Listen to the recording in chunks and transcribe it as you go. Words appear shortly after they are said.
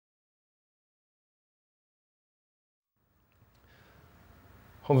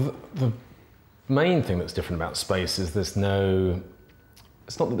Well, the main thing that's different about space is it's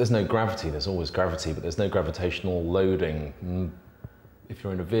not that there's no gravity, there's always gravity, but there's no gravitational loading. If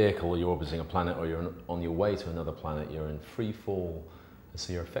you're in a vehicle, you're orbiting a planet, or you're on your way to another planet, you're in free fall,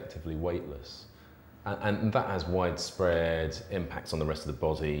 so you're effectively weightless. And that has widespread impacts on the rest of the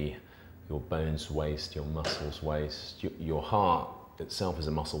body. Your bones waste, your muscles waste, your heart itself is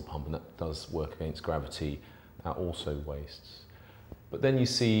a muscle pump, and that does work against gravity. That also wastes. But then you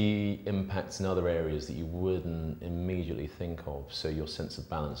see impacts in other areas that you wouldn't immediately think of. So your sense of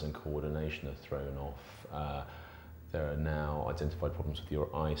balance and coordination are thrown off. There are now identified problems with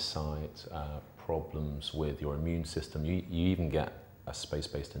your eyesight, problems with your immune system. You even get a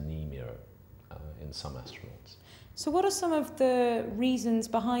space-based anemia in some astronauts. So what are some of the reasons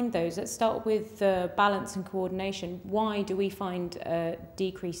behind those? Let's start with the balance and coordination. Why do we find a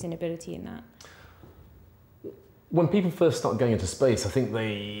decrease in ability in that? When people first start going into space, I think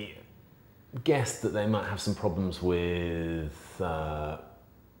they guessed that they might have some problems with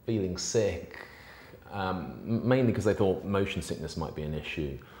feeling sick, mainly because they thought motion sickness might be an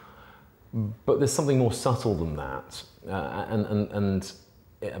issue. But there's something more subtle than that, and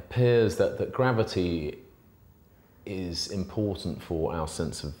it appears that gravity is important for our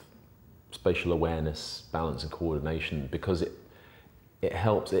sense of spatial awareness, balance and coordination, because it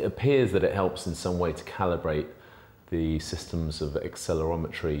appears that it helps in some way to calibrate the systems of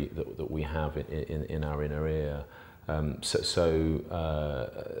accelerometry that we have in our inner ear.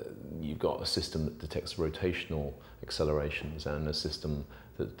 You've got a system that detects rotational accelerations and a system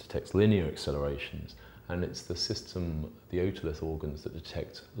that detects linear accelerations. And it's the system, the otolith organs that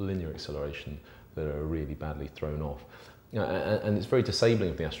detect linear acceleration that are really badly thrown off. And it's very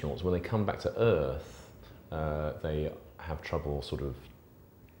disabling for the astronauts. When they come back to Earth, they have trouble sort of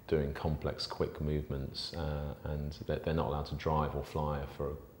doing complex, quick movements, and they're not allowed to drive or fly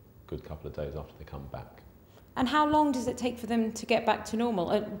for a good couple of days after they come back. And how long does it take for them to get back to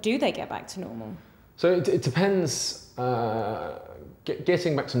normal? Do they get back to normal? So it depends.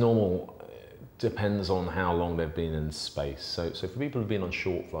 Getting back to normal depends on how long they've been in space. So for people who've been on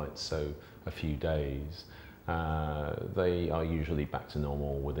short flights, so a few days, they are usually back to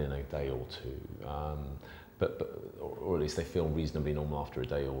normal within a day or two. Or at least they feel reasonably normal after a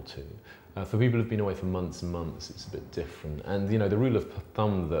day or two. For people who've been away for months and months, it's a bit different. And you know, the rule of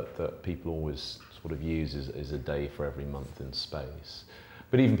thumb that people always sort of use is a day for every month in space.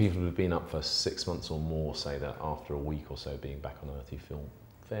 But even people who've been up for 6 months or more say that after a week or so being back on Earth, you feel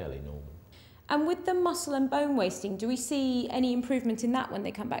fairly normal. And with the muscle and bone wasting, do we see any improvement in that when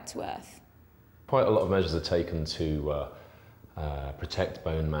they come back to Earth? Quite a lot of measures are taken to protect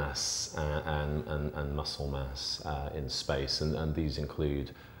bone mass and muscle mass in space, and these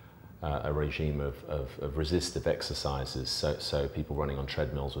include a regime of resistive exercises, so people running on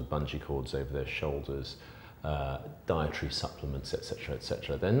treadmills with bungee cords over their shoulders, dietary supplements, etc.,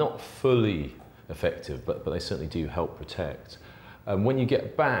 etc. They're not fully effective, but they certainly do help protect. When you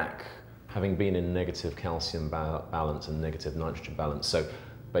get back, having been in negative calcium balance and negative nitrogen balance, so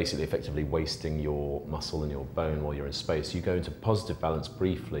basically effectively wasting your muscle and your bone while you're in space, you go into positive balance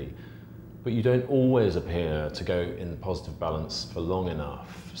briefly, but you don't always appear to go in positive balance for long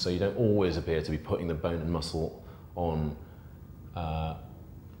enough. So you don't always appear to be putting the bone and muscle on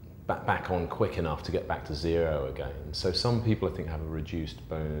back on quick enough to get back to zero again. So some people, I think, have a reduced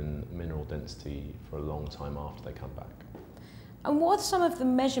bone mineral density for a long time after they come back. And what are some of the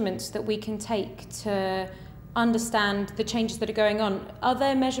measurements that we can take to understand the changes that are going on? Are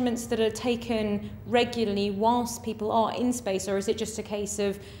there measurements that are taken regularly whilst people are in space, or is it just a case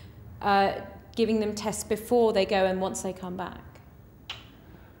of giving them tests before they go and once they come back?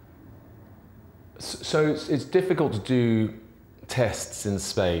 So it's difficult to do tests in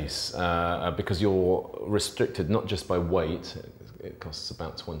space because you're restricted not just by weight. It costs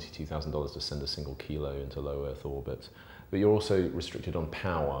about $22,000 to send a single kilo into low Earth orbit. But you're also restricted on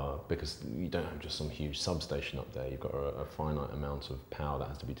power because you don't have just some huge substation up there. You've got a finite amount of power that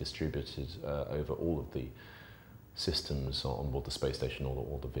has to be distributed over all of the systems on board the space station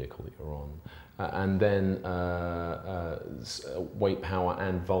or the vehicle that you're on. And then weight, power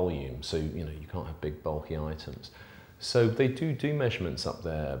and volume. So, you know, you can't have big bulky items. So they do measurements up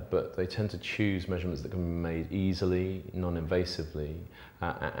there, but they tend to choose measurements that can be made easily, non-invasively,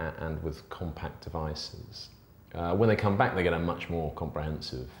 and with compact devices. When they come back, they get a much more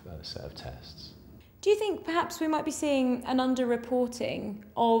comprehensive set of tests. Do you think perhaps we might be seeing an underreporting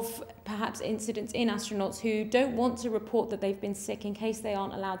of perhaps incidents in astronauts who don't want to report that they've been sick in case they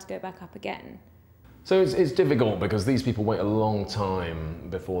aren't allowed to go back up again? So it's difficult because these people wait a long time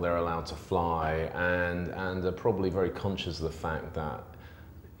before they're allowed to fly and are probably very conscious of the fact that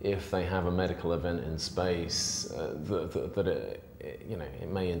if they have a medical event in space, that it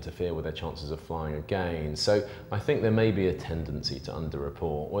may interfere with their chances of flying again. So I think there may be a tendency to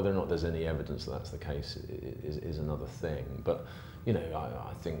underreport. Whether or not there's any evidence that that's the case is another thing. But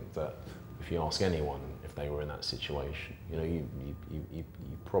I think that if you ask anyone if they were in that situation, you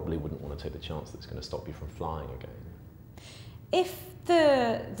probably wouldn't want to take the chance that it's going to stop you from flying again. If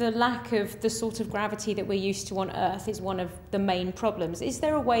the lack of the sort of gravity that we're used to on Earth is one of the main problems, is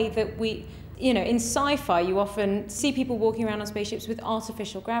there a way that we, in sci-fi you often see people walking around on spaceships with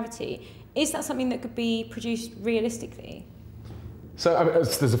artificial gravity. Is that something that could be produced realistically? So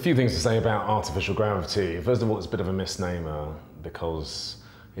there's a few things to say about artificial gravity. First of all, it's a bit of a misnomer because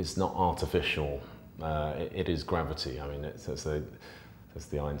it's not artificial. It is gravity. I mean, that's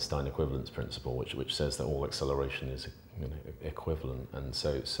the Einstein equivalence principle, which says that all acceleration is equivalent, and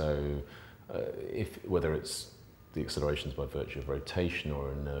so whether it's the accelerations by virtue of rotation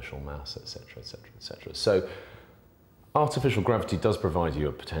or inertial mass, etc., etc., etc. So artificial gravity does provide you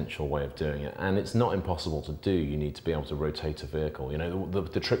a potential way of doing it, and it's not impossible to do. You need to be able to rotate a vehicle.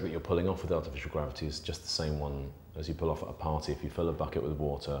 The trick that you're pulling off with artificial gravity is just the same one as you pull off at a party. If you fill a bucket with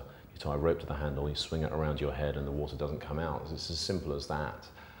water, you tie a rope to the handle, you swing it around your head, and the water doesn't come out. It's as simple as that.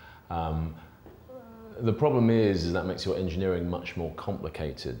 The problem is that makes your engineering much more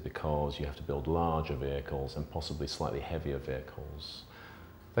complicated because you have to build larger vehicles and possibly slightly heavier vehicles.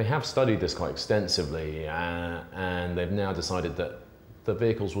 They have studied this quite extensively, and they've now decided that the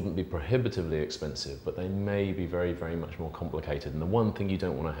vehicles wouldn't be prohibitively expensive, but they may be very, very much more complicated. And the one thing you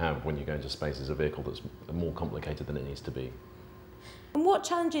don't want to have when you go into space is a vehicle that's more complicated than it needs to be. And what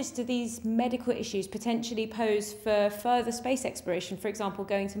challenges do these medical issues potentially pose for further space exploration, for example,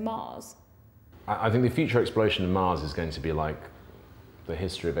 going to Mars? I think the future exploration of Mars is going to be like the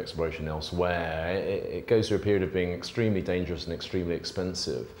history of exploration elsewhere. It goes through a period of being extremely dangerous and extremely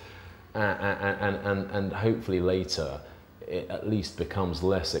expensive, and hopefully later it at least becomes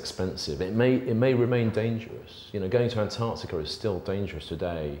less expensive. It may remain dangerous. Going to Antarctica is still dangerous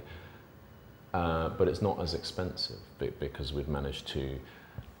today, but it's not as expensive because we've managed to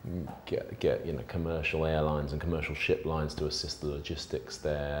get commercial airlines and commercial ship lines to assist the logistics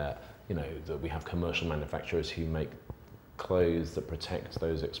there. That we have commercial manufacturers who make clothes that protect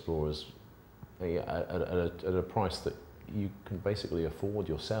those explorers at a price that you can basically afford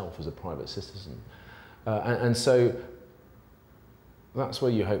yourself as a private citizen. And so that's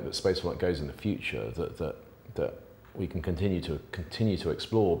where you hope that spaceflight goes in the future, that we can continue to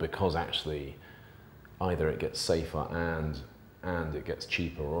explore, because actually either it gets safer and it gets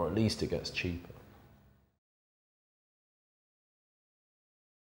cheaper, or at least it gets cheaper.